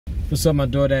What's up, my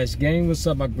DoorDash gang? What's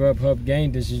up, my Grubhub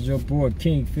gang? This is your boy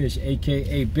Kingfish,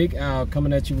 aka Big Al,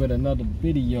 coming at you with another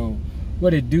video.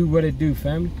 What it do,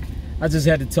 family? I just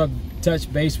had to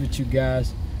touch base with you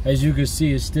guys. As you can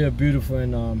see, it's still beautiful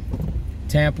in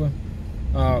Tampa.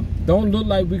 Don't look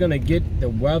like we're gonna get the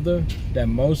weather that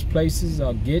most places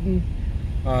are getting.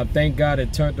 Thank God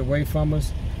it turned away from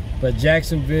us. But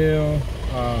Jacksonville,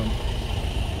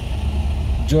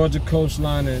 Georgia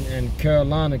coastline and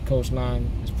Carolina coastline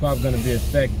is probably going to be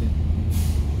affected.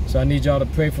 So I need y'all to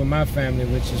pray for my family,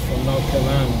 which is from North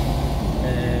Carolina,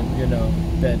 and you know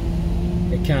that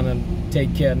they kind of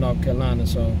take care of North Carolina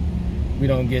so we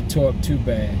don't get tore up too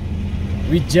bad.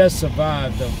 We just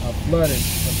survived a flooding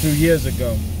a few years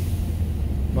ago.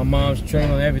 My mom's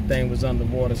trailer and everything was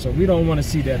underwater, so we don't want to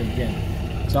see that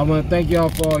again. So I want to thank y'all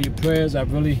for all your prayers. I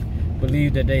really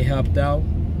believe that they helped out.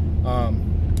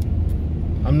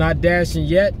 I'm not dashing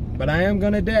yet, but I am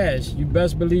gonna dash. You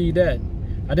best believe that.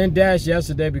 I didn't dash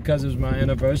yesterday because it was my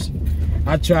anniversary.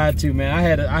 I tried to, man. I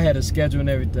had a schedule and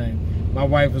everything. My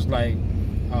wife was like,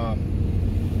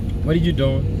 "What are you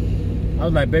doing?" I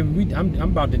was like, "Baby, I'm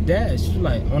about to dash." She's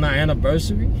like, "On our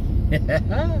anniversary?" I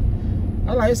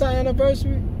was like, "It's our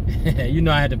anniversary." You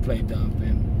know, I had to play dumb,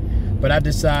 man. But I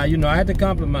decided, you know, I had to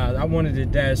compromise. I wanted to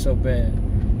dash so bad,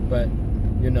 but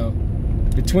you know,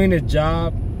 between the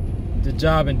job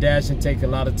and dashing take a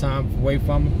lot of time away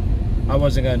from me. I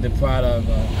wasn't gonna deprive of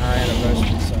our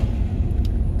anniversary, so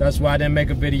that's why I didn't make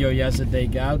a video yesterday,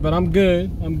 guys. But I'm good.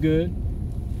 I'm good.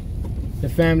 The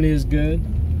family is good.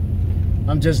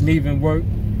 I'm just leaving work.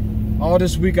 All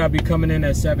this week I'll be coming in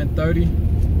at 7:30.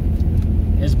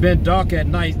 It's been dark at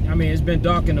night. I mean, it's been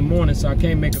dark in the morning, so I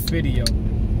can't make a video.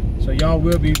 So y'all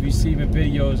will be receiving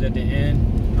videos at the end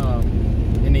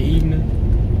in the evening.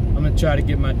 I'm gonna try to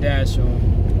get my dash on.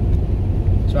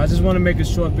 So I just want to make a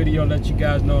short video, let you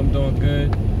guys know I'm doing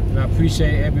good. And I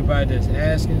appreciate everybody that's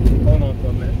asking. Hold on for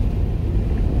a minute.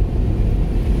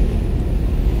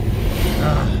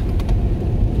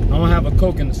 I don't have a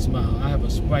Coke in the smile. I have a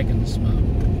Sprite in the smile.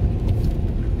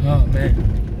 Oh, man.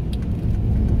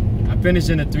 I finished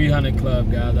in the 300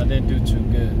 club, guys. I didn't do too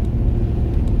good.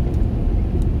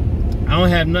 I don't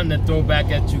have nothing to throw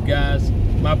back at you guys.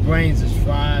 My brains is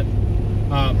fried.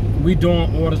 We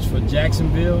doing orders for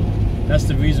Jacksonville. That's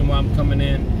the reason why I'm coming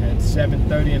in at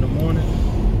 7:30 in the morning.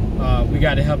 We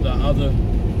got to help the other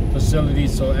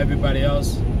facilities so everybody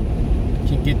else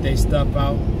can get their stuff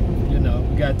out. You know,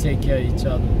 we got to take care of each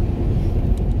other.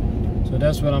 So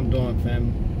that's what I'm doing,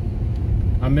 family.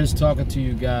 I miss talking to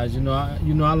you guys. You know,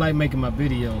 I like making my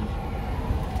videos.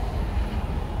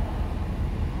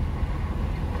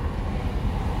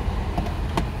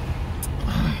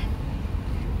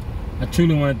 I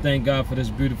truly want to thank God for this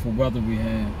beautiful weather we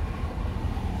have.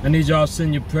 I need y'all to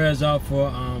send your prayers out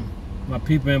for my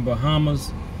people in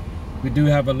Bahamas. We do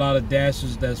have a lot of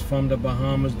dashers that's from the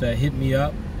Bahamas that hit me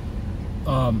up.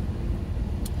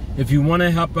 If you want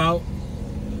to help out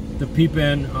the people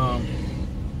in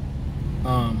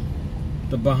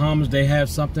the Bahamas, they have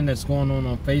something that's going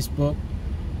on Facebook.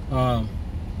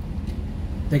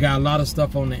 They got a lot of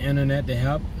stuff on the internet to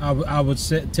help. I would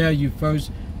tell you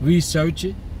first, research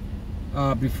it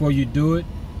before you do it.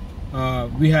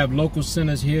 We have local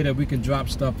centers here that we can drop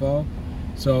stuff off.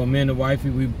 So me and the wifey,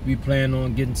 we plan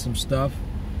on getting some stuff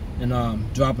and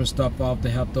dropping stuff off to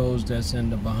help those that's in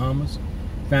the Bahamas.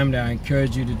 Family, I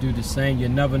encourage you to do the same. You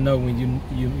never know when you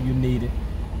need it.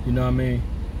 You know what I mean?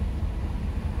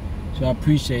 So I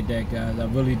appreciate that, guys. I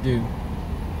really do.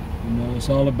 You know, it's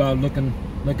all about looking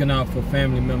out for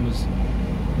family members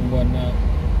and whatnot.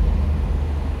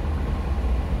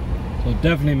 So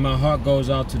definitely my heart goes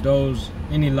out to those,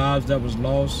 any lives that was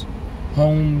lost,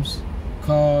 homes,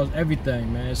 cars,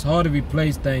 everything, man. It's hard to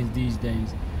replace things these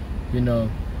days, you know.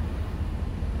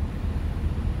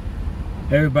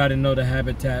 Everybody know the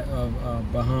habitat of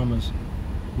Bahamas,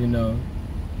 you know.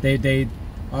 They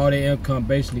all their income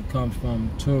basically comes from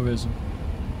tourism.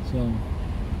 So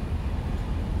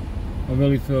I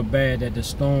really feel bad that the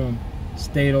storm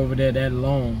stayed over there that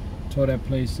long, tore that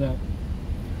place up.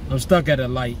 I'm stuck at a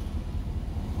light.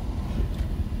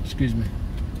 Excuse me.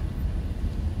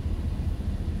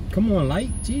 Come on,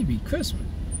 light. Gee, be Christmas.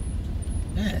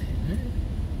 Yeah, man.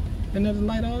 Another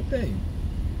light all day.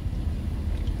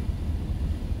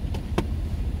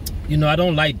 You know, I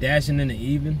don't like dashing in the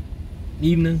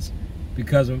evenings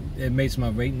because it makes my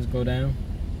ratings go down.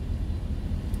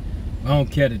 I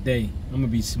don't care today. I'm gonna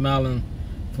be smiling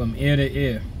from ear to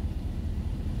ear.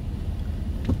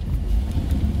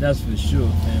 That's for sure,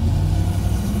 family.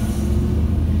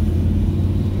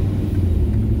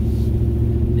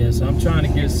 Yeah, so I'm trying to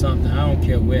get something. I don't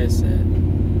care where it's at.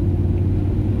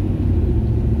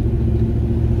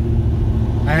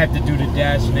 have to do the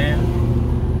dash now.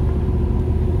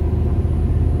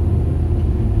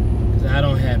 Because I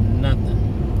don't have nothing.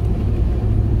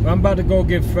 But I'm about to go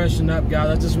get freshened up, guys.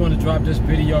 I just want to drop this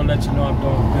video and let you know I'm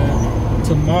doing good.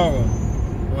 Tomorrow,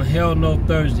 on Hell No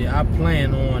Thursday, I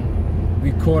plan on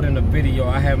recording a video.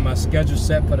 I have my schedule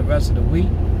set for the rest of the week.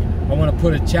 I want to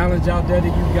put a challenge out there to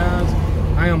you guys.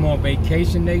 I am on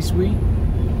vacation next week.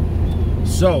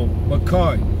 So,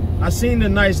 Bakari, I seen the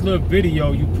nice little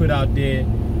video you put out there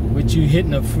with you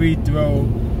hitting a free throw,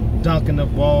 dunking the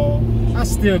ball. I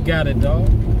still got it, dog.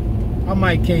 I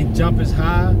might can't jump as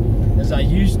high as I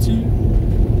used to,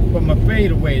 but my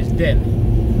fadeaway is deadly.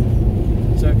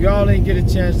 So if y'all ain't get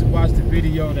a chance to watch the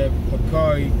video that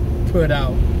Bakari put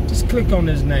out, just click on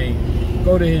his name,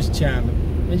 go to his channel,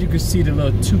 and you can see the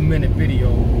little 2-minute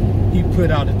video he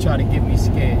put out to try to get me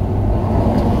scared.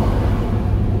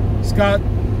 Scott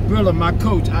Brilla, my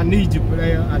coach, I need you,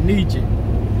 player. I need you.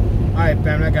 Alright,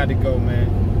 family, I got to go, man.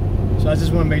 So I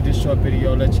just want to make this short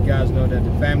video, let you guys know that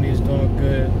the family is doing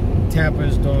good, Tampa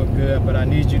is doing good, but I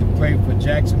need you to pray for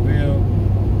Jacksonville,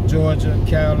 Georgia,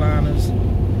 Carolinas,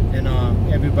 and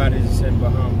everybody that's in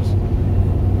Bahamas.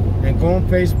 And go on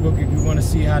Facebook if you want to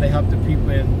see how to help the people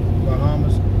in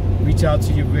Bahamas. Reach out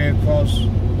to your Red Cross.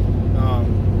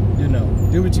 You know,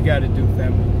 do what you got to do,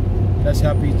 family. Let's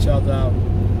help each other out.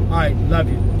 Alright, love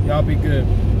you. Y'all be good.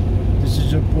 This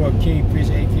is your boy King Fish,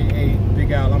 aka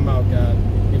Big Al. I'm out, guys.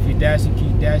 If you're dashing,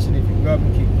 keep dashing. If you're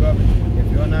grubbing, keep grubbing.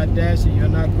 If you're not dashing, you're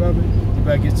not grubbing, you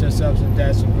better get yourself some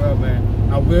dashing grub,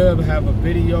 man. I will have a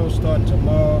video starting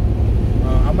tomorrow.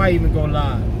 I might even go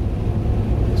live.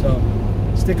 So,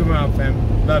 stick around,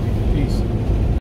 family. Love you. Peace.